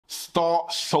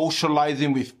start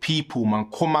socializing with people, man.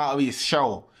 Come out of your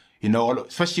shell. You know,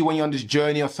 especially when you're on this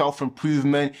journey of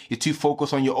self-improvement, you're too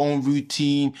focused on your own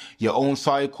routine, your own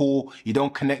cycle. You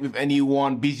don't connect with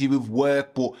anyone, busy with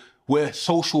work, but we're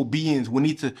social beings. We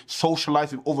need to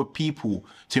socialize with other people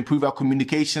to improve our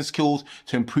communication skills,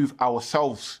 to improve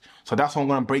ourselves. So that's what I'm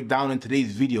going to break down in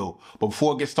today's video. But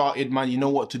before I get started, man, you know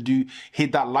what to do.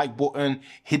 Hit that like button,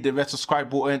 hit the red subscribe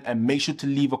button, and make sure to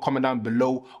leave a comment down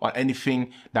below on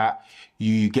anything that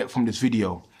you get from this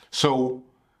video. So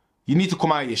you need to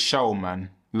come out of your shell, man.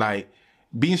 Like,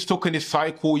 being stuck in this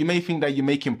cycle, you may think that you're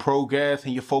making progress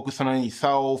and you're focusing on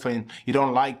yourself and you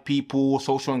don't like people,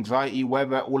 social anxiety,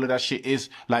 whatever all of that shit is.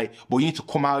 Like, but you need to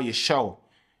come out of your shell.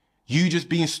 You just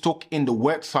being stuck in the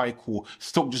work cycle,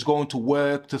 stuck just going to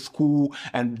work, to school,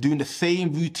 and doing the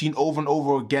same routine over and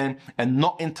over again and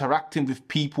not interacting with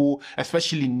people,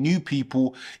 especially new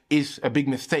people, is a big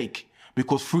mistake.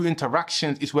 Because through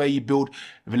interactions is where you build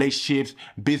relationships,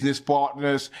 business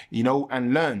partners, you know,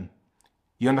 and learn.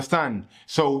 You understand?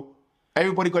 So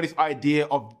everybody got this idea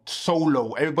of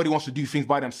solo. Everybody wants to do things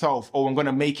by themselves. Oh, I'm going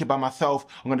to make it by myself.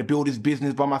 I'm going to build this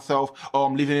business by myself. Oh,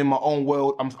 I'm living in my own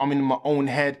world. I'm in my own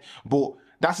head. But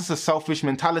that's just a selfish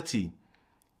mentality.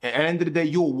 At the end of the day,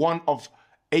 you're one of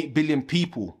 8 billion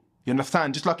people. You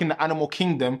understand? Just like in the animal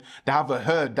kingdom, they have a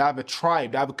herd, they have a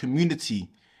tribe, they have a community.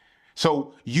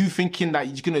 So you thinking that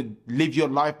you're going to live your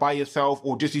life by yourself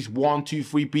or just these 1, 2,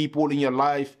 3 people in your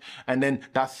life and then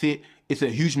that's it. It's a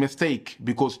huge mistake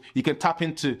because you can tap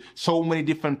into so many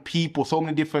different people, so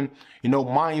many different, you know,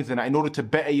 minds and in order to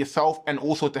better yourself and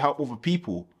also to help other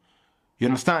people. You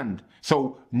understand?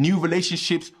 So new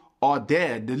relationships are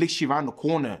there. They're literally around the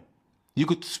corner. You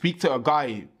could speak to a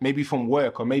guy, maybe from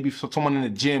work or maybe someone in the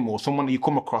gym or someone that you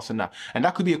come across and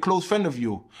that could be a close friend of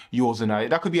yours and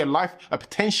that could be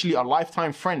potentially a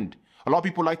lifetime friend. A lot of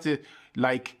people like to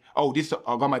oh,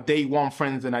 I got my day one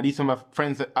friends and these are my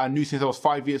friends that I knew since I was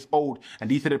 5 years old and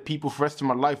these are the people for the rest of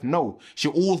my life. No,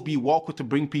 she'll always be welcome to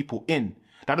bring people in.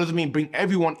 That doesn't mean bring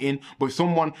everyone in, but if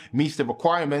someone meets the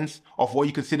requirements of what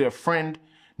you consider a friend,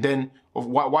 then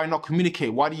why not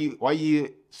communicate? Why are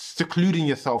you secluding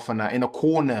yourself in a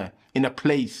corner, in a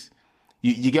place?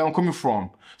 You get where I'm coming from?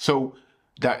 So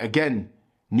that again,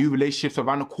 new relationships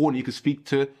around the corner, you can speak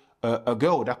to a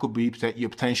girl, that could be your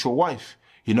potential wife.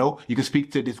 You know, you can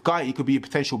speak to this guy, he could be a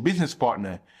potential business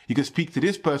partner. You can speak to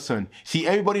this person. See,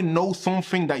 everybody knows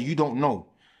something that you don't know.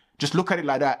 Just look at it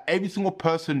like that. Every single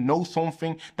person knows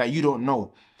something that you don't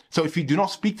know. So if you do not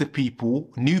speak to people,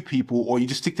 new people, or you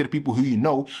just stick to the people who you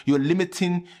know, you're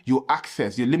limiting your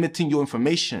access, you're limiting your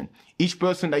information. Each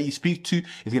person that you speak to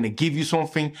is going to give you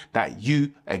something that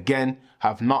you, again,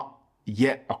 have not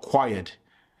yet acquired.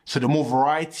 So the more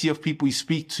variety of people you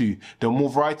speak to, the more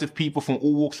variety of people from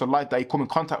all walks of life that you come in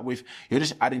contact with, you're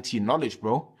just adding to your knowledge,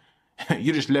 bro.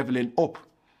 You're just leveling up.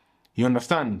 You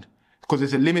understand? Because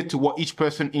there's a limit to what each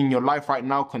person in your life right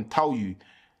now can tell you.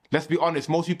 Let's be honest,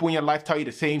 most people in your life tell you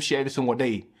the same shit every single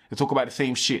day. They talk about the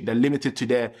same shit. They're limited to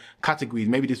their categories.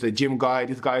 Maybe this is a gym guy,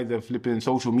 this guy is a flipping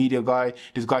social media guy,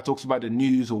 this guy talks about the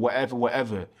news or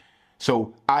whatever.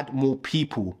 So add more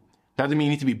people. Doesn't mean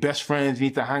you need to be best friends, you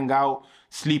need to hang out,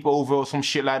 sleep over or some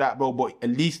shit like that, bro. But at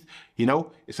least, you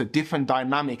know, it's a different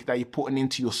dynamic that you're putting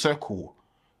into your circle.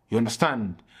 You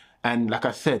understand? And like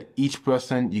I said, each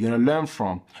person you're going to learn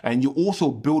from. And you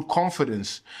also build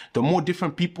confidence. The more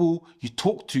different people you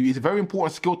talk to is a very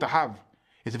important skill to have.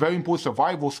 It's a very important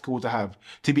survival skill to have.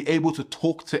 To be able to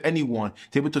talk to anyone,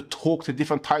 to be able to talk to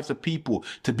different types of people,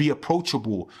 to be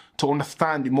approachable, to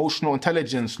understand emotional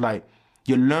intelligence. Like,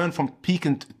 you learn from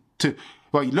you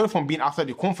learn from being outside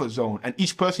your comfort zone. And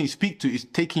each person you speak to is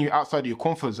taking you outside of your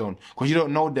comfort zone. Because you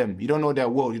don't know them. You don't know their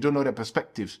world. You don't know their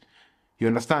perspectives. You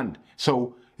understand?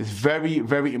 So it's very,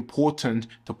 very important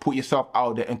to put yourself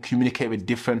out there and communicate with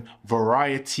different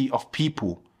variety of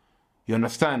people. You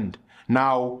understand?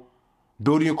 Now,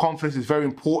 building your confidence is very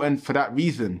important for that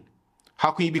reason.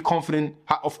 How can you be confident?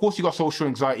 Of course you got social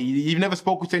anxiety. You've never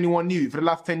spoken to anyone new for the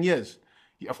last 10 years.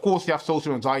 Of course you have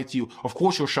social anxiety. Of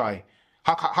course you're shy.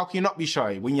 How can you not be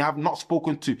shy when you have not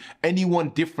spoken to anyone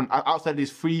different outside of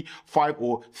these 3, 5,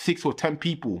 or 6 or 10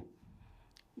 people?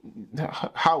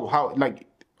 How, like,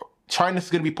 shyness is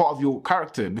going to be part of your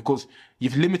character because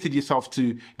you've limited yourself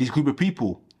to this group of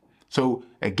people. So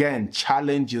again,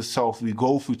 challenge yourself. We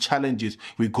go through challenges.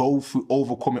 We go through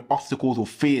overcoming obstacles or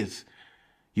fears.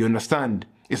 You understand?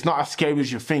 It's not as scary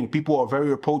as you think. People are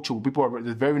very approachable.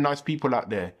 There's very nice people out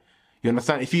there. You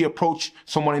understand? If you approach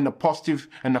someone in a positive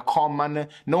and a calm manner,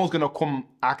 no one's going to come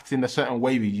act in a certain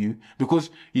way with you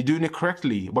because you're doing it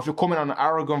correctly. But if you're coming on an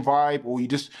arrogant vibe or you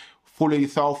just full of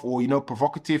yourself or, you know,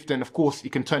 provocative, then of course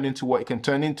it can turn into what it can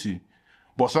turn into.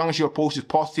 But as long as your approach is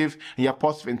positive and you have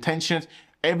positive intentions,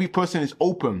 every person is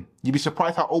open. You'd be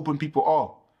surprised how open people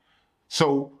are.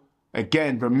 So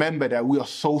again, remember that we are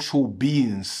social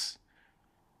beings.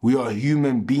 We are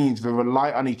human beings. We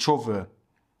rely on each other.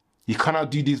 You cannot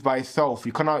do this by yourself.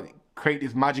 You cannot create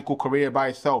this magical career by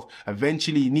yourself.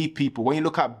 Eventually, you need people. When you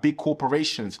look at big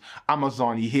corporations,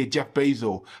 Amazon, you hear Jeff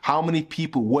Bezos. How many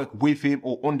people work with him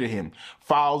or under him?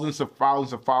 Thousands of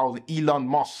thousands of thousands. Elon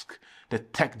Musk, the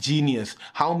tech genius.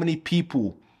 How many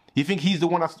people? You think he's the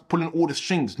one that's pulling all the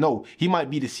strings? No, he might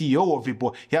be the CEO of it,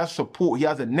 but he has support. He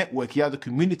has a network. He has a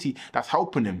community that's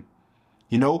helping him.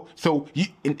 You know, so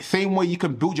in the same way you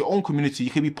can build your own community, you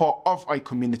can be part of a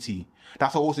community.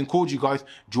 That's why I always encourage you guys,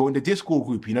 join the Discord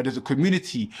group. You know, there's a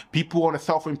community, people on a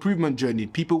self-improvement journey,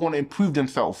 people want to improve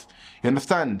themselves. You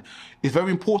understand? It's very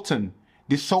important.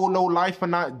 This solo life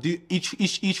and that,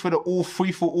 each for the all,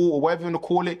 free for all, or whatever you want to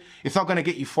call it, it's not going to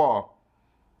get you far.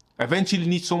 Eventually you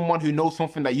need someone who knows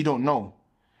something that you don't know.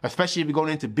 Especially if you're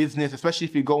going into business, especially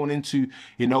if you're going into,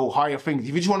 you know, higher things.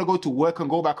 If you just want to go to work and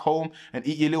go back home and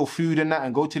eat your little food and that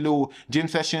and go to little gym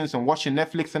sessions and watch your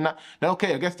Netflix and that, then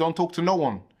okay, I guess don't talk to no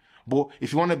one. But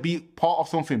if you want to be part of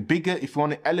something bigger, if you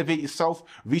want to elevate yourself,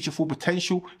 reach your full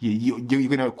potential, you're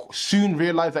going to soon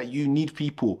realize that you need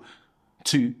people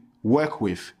to work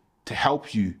with, to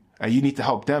help you, and you need to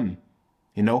help them.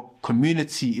 You know,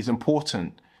 community is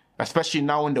important. Especially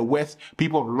now in the West,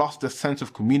 people have lost the sense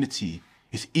of community.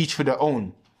 It's each for their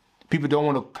own. People don't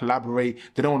want to collaborate.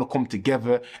 They don't want to come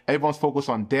together. Everyone's focused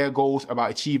on their goals,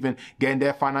 about achieving, getting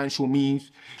their financial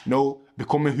means, you know,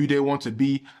 becoming who they want to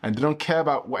be. And they don't care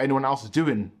about what anyone else is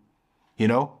doing. You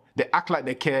know, they act like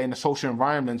they care in the social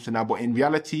environments and that, but in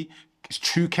reality, it's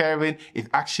true caring is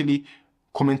actually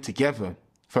coming together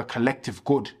for a collective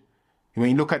good. When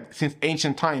you look at since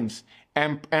ancient times,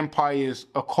 empires,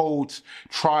 occults,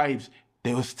 tribes,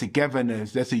 there was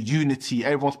togetherness, there's a unity,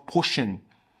 everyone's pushing.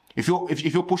 If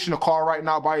you're pushing a car right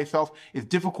now by yourself, it's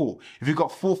difficult. If you've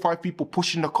got 4 or 5 people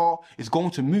pushing the car, it's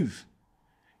going to move.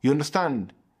 You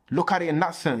understand? Look at it in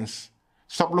that sense.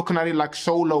 Stop looking at it like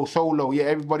solo. Yeah,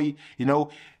 everybody, you know,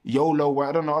 YOLO.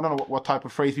 I don't know what type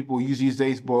of phrase people use these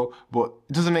days, but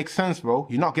it doesn't make sense, bro.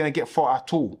 You're not gonna get far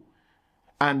at all.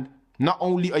 And not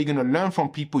only are you gonna learn from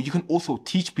people, you can also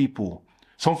teach people.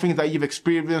 Some things that you've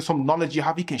experienced, some knowledge you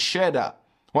have, you can share that.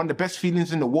 One of the best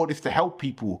feelings in the world is to help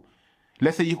people.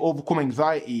 Let's say you've overcome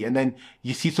anxiety and then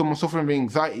you see someone suffering with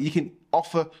anxiety, you can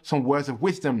offer some words of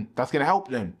wisdom that's going to help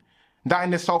them. That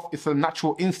in itself is a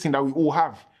natural instinct that we all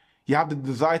have. You have the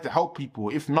desire to help people.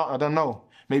 If not, I don't know.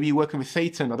 Maybe you're working with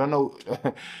Satan. I don't know.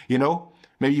 You know,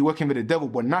 maybe you're working with the devil.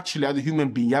 But naturally, as a human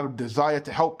being, you have a desire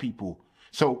to help people.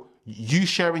 So you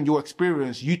sharing your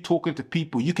experience, you talking to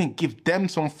people, you can give them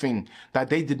something that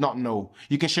they did not know.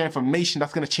 You can share information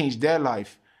that's going to change their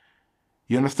life.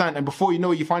 You understand? And before you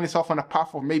know it, you find yourself on a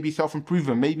path of maybe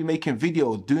self-improvement, maybe making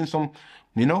videos, doing some,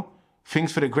 you know,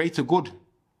 things for the greater good.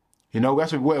 You know,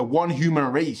 we're a one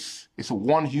human race. It's a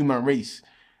one human race.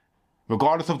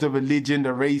 Regardless of the religion,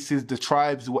 the races, the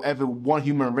tribes, whatever, one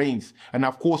human race. And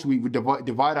of course, we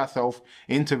divide ourselves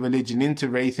into religion, into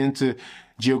race, into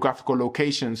geographical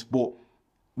locations, but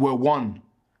we're one.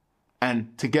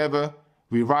 And together,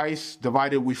 we rise,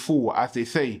 divided we fall, as they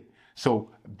say. So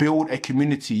build a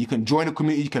community. You can join a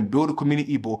community, you can build a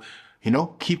community, but, you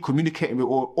know, keep communicating with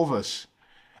all others.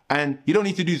 And you don't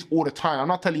need to do this all the time. I'm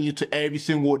not telling you to every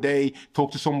single day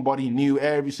talk to somebody new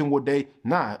every single day.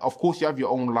 Nah, of course you have your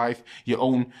own life, your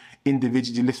own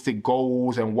individualistic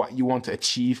goals and what you want to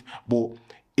achieve. But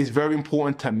it's very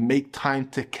important to make time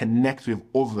to connect with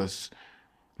others.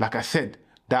 Like I said,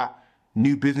 that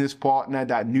new business partner,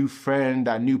 that new friend,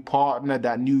 that new partner,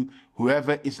 that new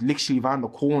whoever is literally around the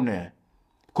corner.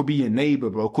 Could be your neighbor,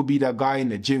 bro. Could be that guy in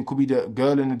the gym. Could be the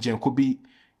girl in the gym. Could be,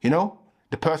 you know,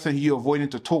 the person who you're avoiding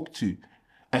to talk to.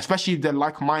 And especially if they're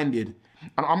like-minded.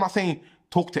 And I'm not saying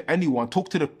talk to anyone. Talk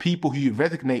to the people who you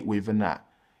resonate with and that.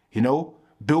 You know,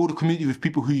 build a community with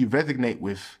people who you resonate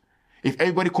with. If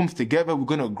everybody comes together, we're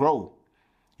going to grow.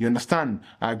 You understand?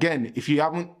 Again, if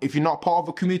you're not part of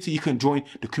a community, you can join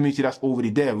the community that's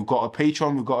already there. We've got a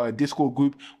Patreon, we've got a Discord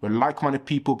group. We're like-minded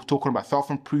people talking about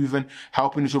self-improvement,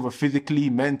 helping each other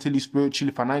physically, mentally,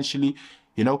 spiritually, financially.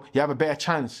 You know, you have a better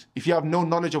chance. If you have no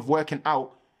knowledge of working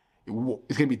out, it's going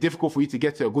to be difficult for you to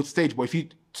get to a good stage. But if you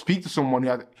speak to someone who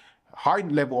has a high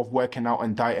level of working out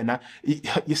and diet and that,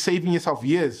 you're saving yourself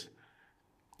years.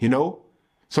 You know?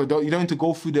 So you don't need to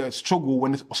go through the struggle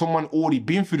when someone already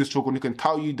been through the struggle and they can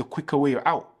tell you the quicker way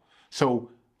out. So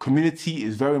community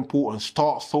is very important.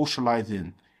 Start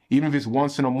socializing. Even if it's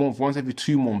once in a month, once every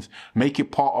 2 months, make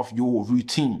it part of your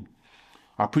routine.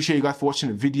 I appreciate you guys for watching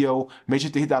the video. Make sure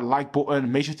to hit that like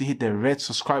button. Make sure to hit the red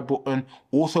subscribe button.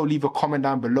 Also leave a comment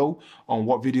down below on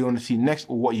what video you want to see next,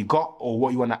 or what you got, or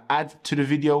what you want to add to the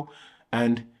video.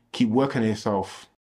 And keep working on yourself.